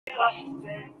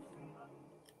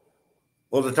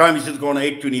Well, the time is just gone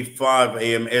 8:25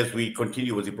 a.m. as we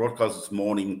continue with the broadcast this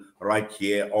morning right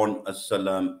here on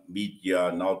Assalam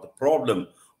Media. Now, the problem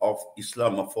of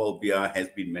Islamophobia has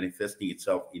been manifesting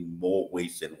itself in more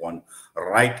ways than one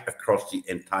right across the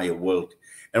entire world.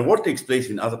 And what takes place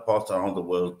in other parts around the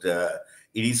world, it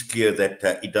is clear that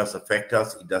it does affect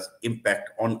us, it does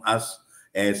impact on us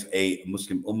as a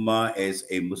Muslim ummah, as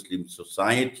a Muslim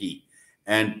society.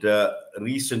 And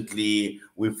recently,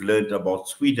 we've learned about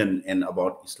Sweden and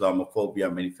about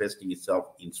Islamophobia manifesting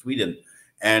itself in Sweden.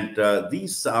 And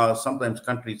these are sometimes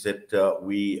countries that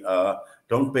we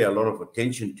don't pay a lot of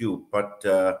attention to, but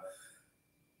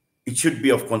it should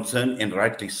be of concern, and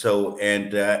rightly so.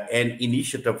 And an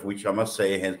initiative, which I must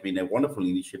say has been a wonderful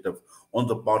initiative on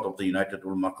the part of the United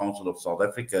Ulama Council of South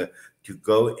Africa to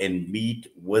go and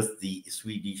meet with the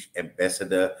Swedish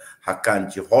Ambassador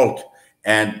Håkan Juholt.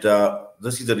 And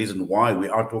this is the reason why we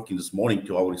are talking this morning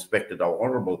to our respected, our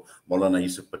Honorable Moulana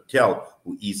Yusuf Patel,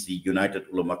 who is the United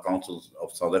Ulama Council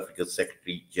of South Africa's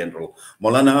Secretary General.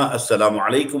 Moulana, Assalamu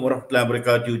alaikum wa rahmatullahi wa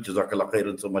barakatuh. Jazakallah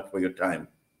khairan so much for your time.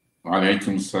 Wa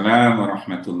alaikum salam wa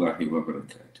rahmatullahi wa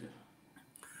barakatuh.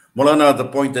 Moulana, the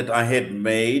point that I had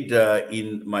made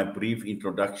in my brief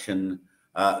introduction,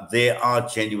 there are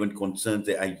genuine concerns,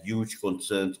 there are huge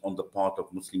concerns on the part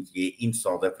of Muslims here in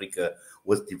South Africa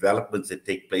with developments that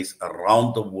take place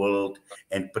around the world,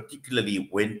 and particularly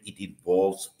when it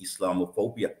involves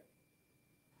Islamophobia.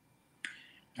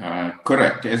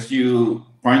 Correct. As you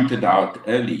pointed out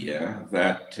earlier,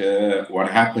 that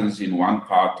what happens in one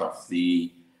part of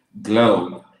the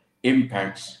globe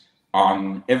impacts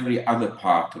on every other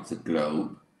part of the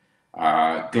globe.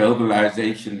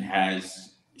 Globalization has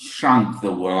shrunk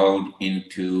the world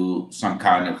into some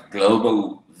kind of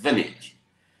global village.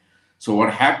 So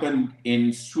what happened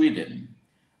in Sweden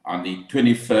on the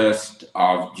 21st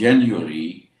of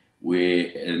January,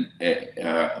 where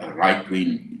a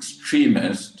right-wing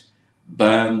extremist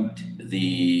burned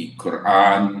the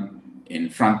Quran in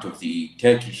front of the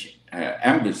Turkish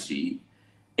embassy,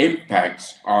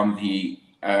 impacts on the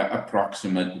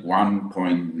approximate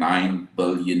 1.9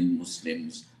 billion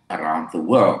Muslims around the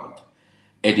world.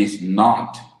 It is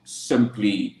not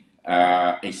simply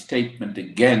a statement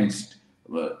against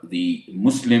the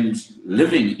Muslims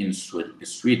living in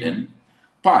Sweden,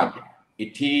 but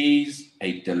it is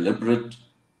a deliberate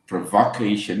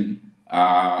provocation,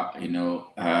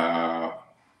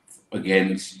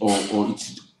 against,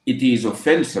 it is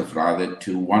offensive rather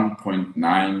to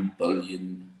 1.9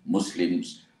 billion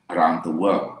Muslims around the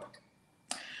world.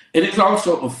 It is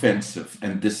also offensive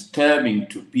and disturbing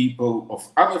to people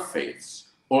of other faiths,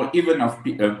 or even of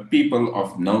people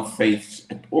of no faiths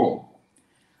at all.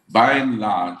 By and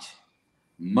large,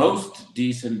 most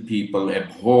decent people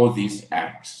abhor these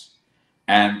acts,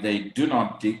 and they do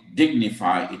not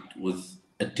dignify it with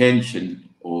attention,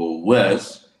 or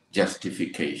worse,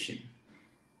 justification.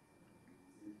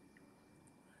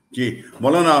 Gee,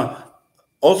 Moulana,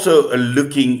 also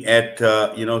looking at,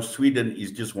 Sweden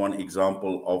is just one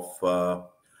example of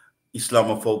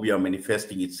Islamophobia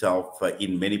manifesting itself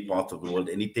in many parts of the world,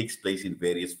 and it takes place in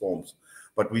various forms.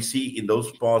 But we see in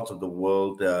those parts of the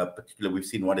world, particularly we've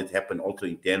seen what had happened also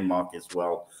in Denmark as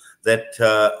well, that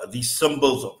these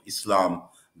symbols of Islam,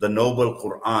 the noble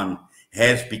Quran,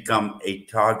 has become a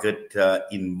target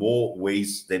in more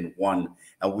ways than one.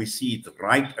 And we see it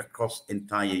right across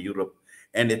entire Europe.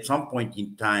 And at some point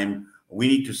in time, we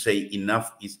need to say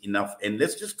enough is enough. And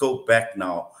let's just go back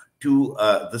now to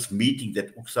this meeting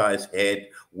that UUCSA has had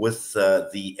with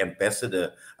the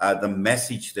ambassador, the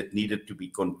message that needed to be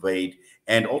conveyed,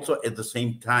 and also at the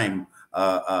same time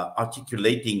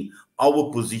articulating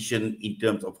our position in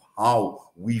terms of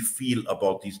how we feel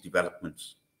about these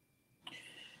developments.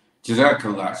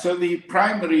 Jazakallah. So the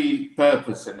primary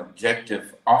purpose and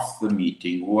objective of the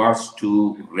meeting was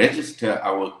to register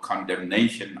our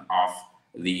condemnation of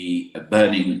the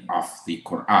burning of the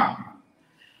Quran.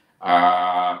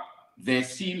 There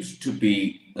seems to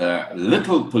be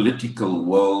little political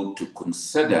will to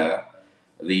consider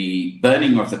the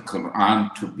burning of the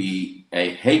Quran to be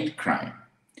a hate crime.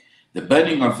 The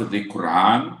burning of the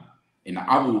Quran, in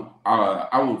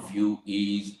our view,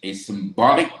 is a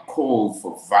symbolic call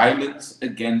for violence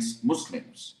against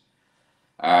Muslims.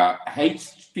 Hate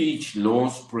speech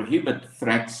laws prohibit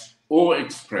threats or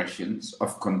expressions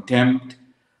of contempt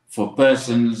for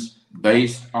persons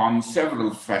based on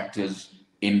several factors,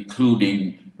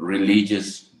 including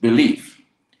religious belief.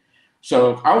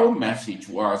 So our message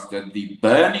was that the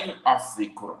burning of the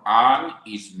Quran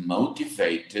is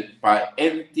motivated by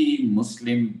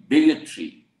anti-Muslim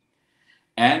bigotry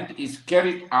and is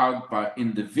carried out by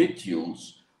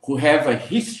individuals who have a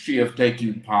history of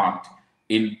taking part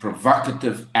in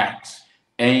provocative acts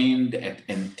aimed at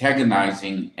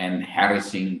antagonizing and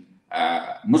harassing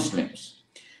Muslims.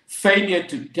 Failure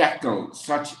to tackle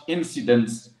such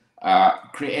incidents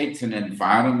creates an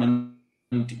environment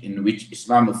in which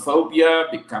Islamophobia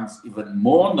becomes even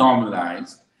more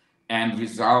normalized and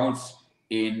results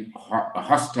in a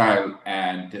hostile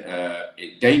and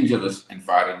a dangerous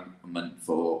environment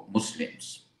for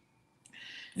Muslims.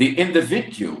 The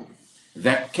individual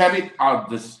that carried out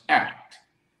this act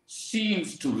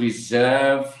seems to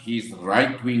reserve his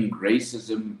right-wing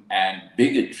racism and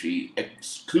bigotry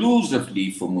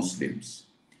exclusively for Muslims.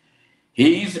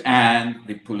 His and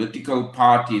the political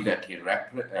party that he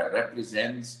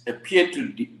represents appear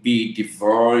to be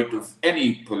devoid of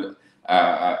any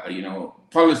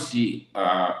policy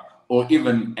or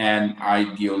even an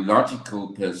ideological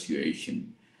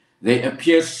persuasion. They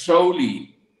appear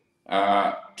solely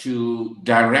to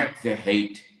direct their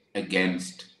hate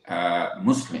against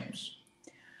Muslims.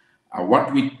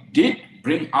 What we did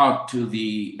bring out to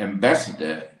the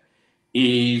ambassador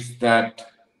is that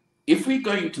if we're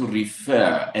going to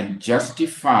refer and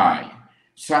justify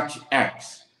such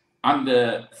acts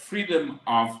under freedom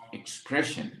of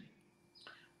expression,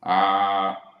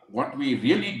 what we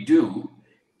really do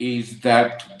is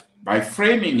that by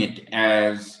framing it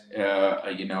as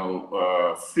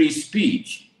free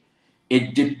speech,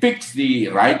 it depicts the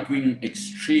right-wing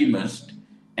extremist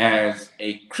as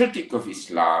a critic of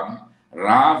Islam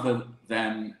rather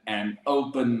than an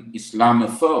open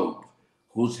Islamophobe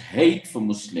whose hate for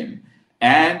Muslim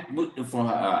and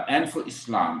for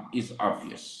Islam is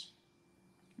obvious.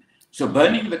 So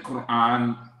burning the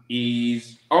Quran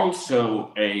is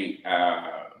also a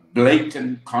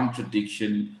blatant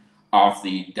contradiction of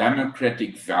the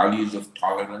democratic values of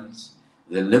tolerance,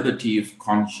 the liberty of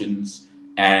conscience,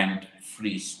 and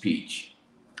free speech.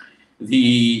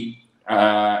 The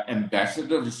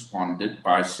ambassador responded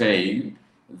by saying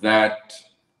that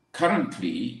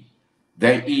currently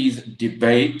there is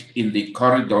debate in the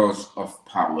corridors of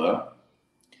power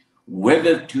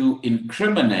whether to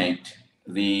incriminate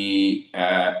the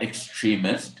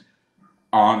extremist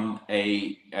on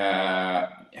a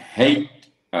hate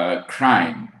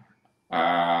crime.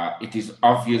 It is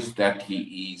obvious that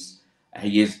he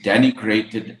has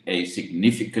denigrated a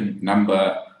significant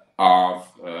number of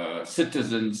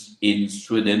citizens in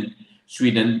Sweden.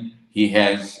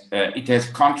 It has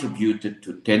contributed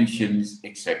to tensions,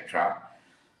 etc.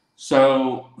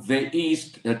 So there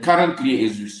is currently,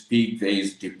 as we speak, there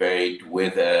is debate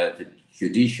whether the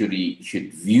judiciary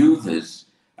should view this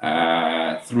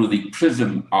through the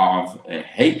prism of a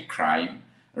hate crime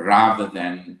rather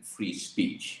than free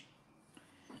speech.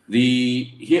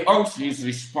 His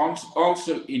response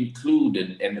also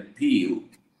included an appeal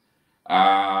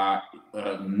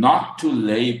not to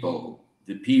label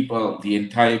the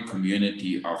entire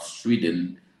community of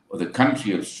Sweden or the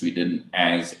country of Sweden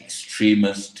as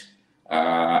extremist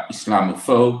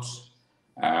Islamophobes.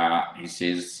 He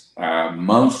says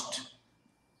most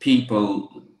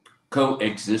people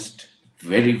coexist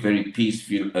very, very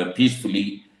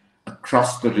peacefully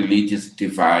across the religious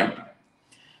divide,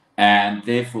 and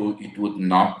therefore it would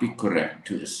not be correct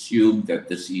to assume that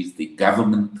this is the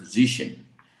government position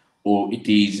or it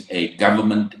is a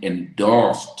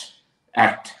government-endorsed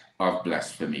act of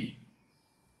blasphemy.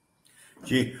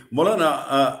 Gee,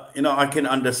 Moulana, I can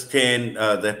understand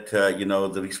that,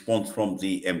 the response from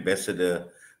the ambassador,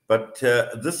 but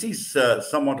this is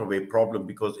somewhat of a problem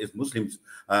because as Muslims,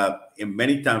 in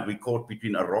many times we caught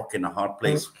between a rock and a hard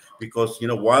place because,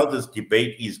 while this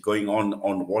debate is going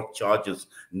on what charges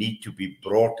need to be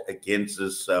brought against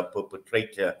this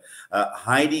perpetrator,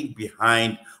 hiding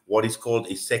behind what is called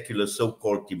a secular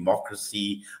so-called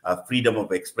democracy, freedom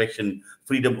of expression,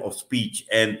 freedom of speech.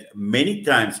 And many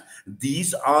times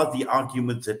these are the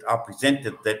arguments that are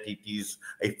presented, that it is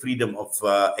a freedom of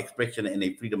expression and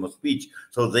a freedom of speech,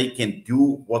 so they can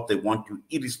do what they want to,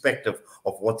 irrespective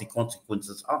of what the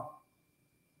consequences are.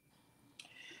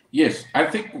 Yes, I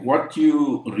think what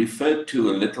you referred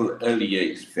to a little earlier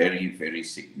is very, very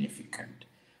significant,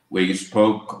 where you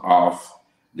spoke of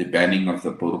the banning of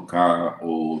the burqa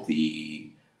or the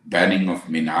banning of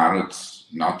minarets,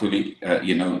 not only,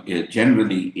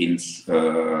 generally in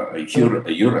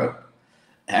Europe.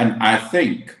 And I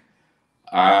think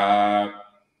a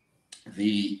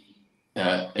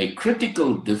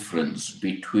critical difference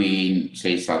between,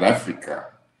 say, South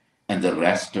Africa and the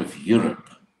rest of Europe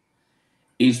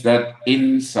is that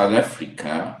in South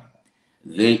Africa,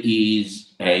 there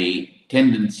is a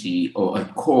tendency or a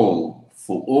call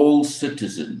for all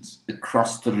citizens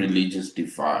across the religious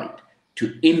divide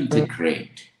to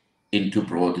integrate into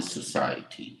broader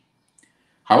society.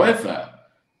 However,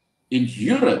 in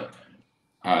Europe,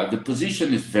 the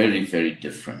position is very, very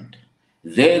different.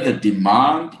 There, the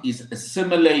demand is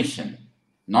assimilation,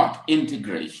 not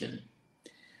integration.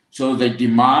 So they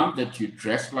demand that you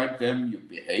dress like them, you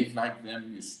behave like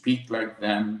them, you speak like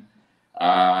them,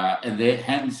 and there,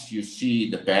 hence, you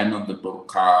see the ban on the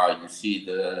burqa, you see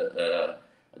the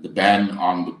ban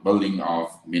on the building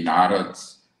of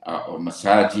minarets or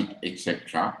masajid,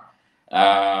 etc.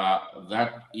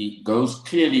 That it goes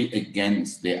clearly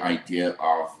against the idea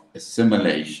of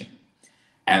assimilation,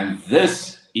 and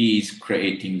this is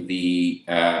creating the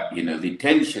the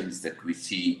tensions that we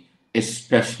see,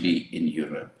 especially in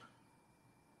Europe.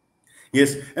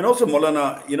 Yes, and also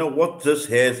Moulana, what this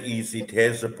has is it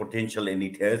has a potential, and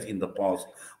it has in the past,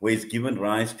 where it's given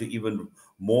rise to even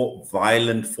more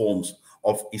violent forms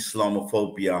of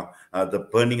Islamophobia. The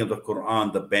burning of the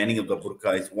Quran, the banning of the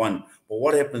burqa is one. But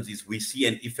what happens is we see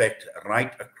an effect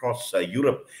right across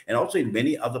Europe and also in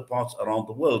many other parts around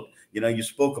the world. You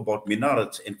spoke about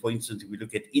minarets, and for instance, if we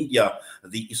look at India,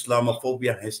 the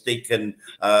Islamophobia has taken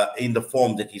in the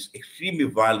form that is extremely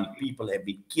violent. People have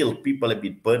been killed, people have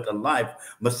been burnt alive,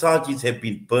 masajids have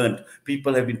been burnt,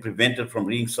 people have been prevented from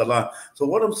reading salah. So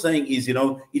what I'm saying is,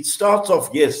 it starts off,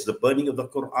 yes, the burning of the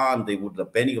Quran, the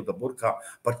banning of the burqa,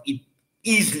 but it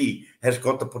easily has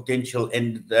got the potential,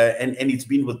 and it's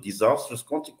been with disastrous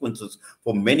consequences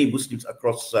for many Muslims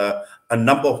across a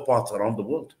number of parts around the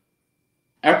world.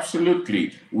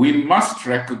 Absolutely. We must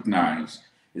recognize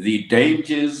the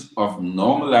dangers of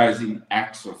normalizing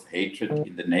acts of hatred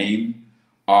in the name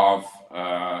of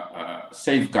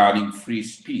safeguarding free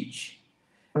speech.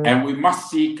 And we must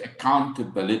seek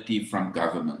accountability from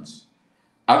governments.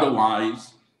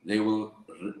 Otherwise, they will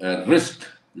risk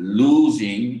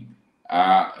losing,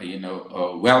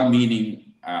 well-meaning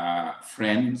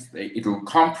friends. It will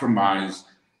compromise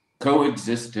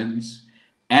coexistence,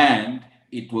 and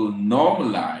it will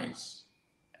normalize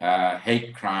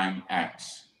hate crime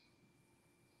acts.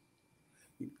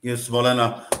 Yes,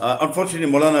 Moulana.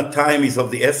 Unfortunately, Moulana, time is of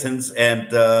the essence,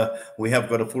 and we have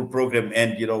got a full program,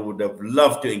 and would have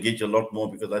loved to engage a lot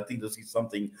more, because I think this is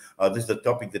something, this is a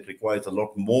topic that requires a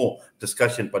lot more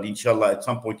discussion. But inshallah, at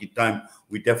some point in time,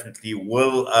 we definitely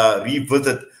will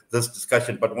revisit this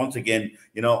discussion. But once again,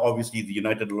 obviously, the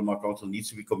United Ulama Council needs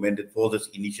to be commended for this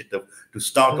initiative to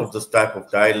start off this type of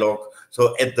dialogue.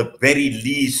 So at the very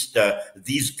least,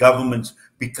 these governments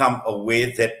become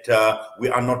aware that we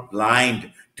are not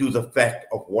blind to the fact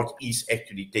of what is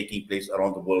actually taking place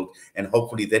around the world. And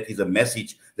hopefully that is a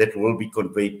message that will be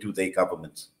conveyed to their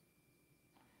governments.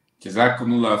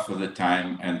 Jazakumullah for the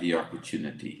time and the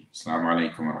opportunity.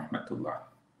 Assalamu alaikum wa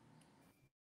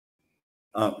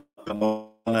rahmatullah.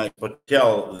 Moulana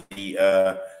Patel, the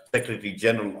Secretary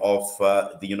General of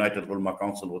the United Ulama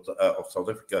Council of South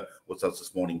Africa, was us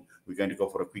this morning. We're going to go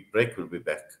for a quick break. We'll be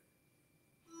back.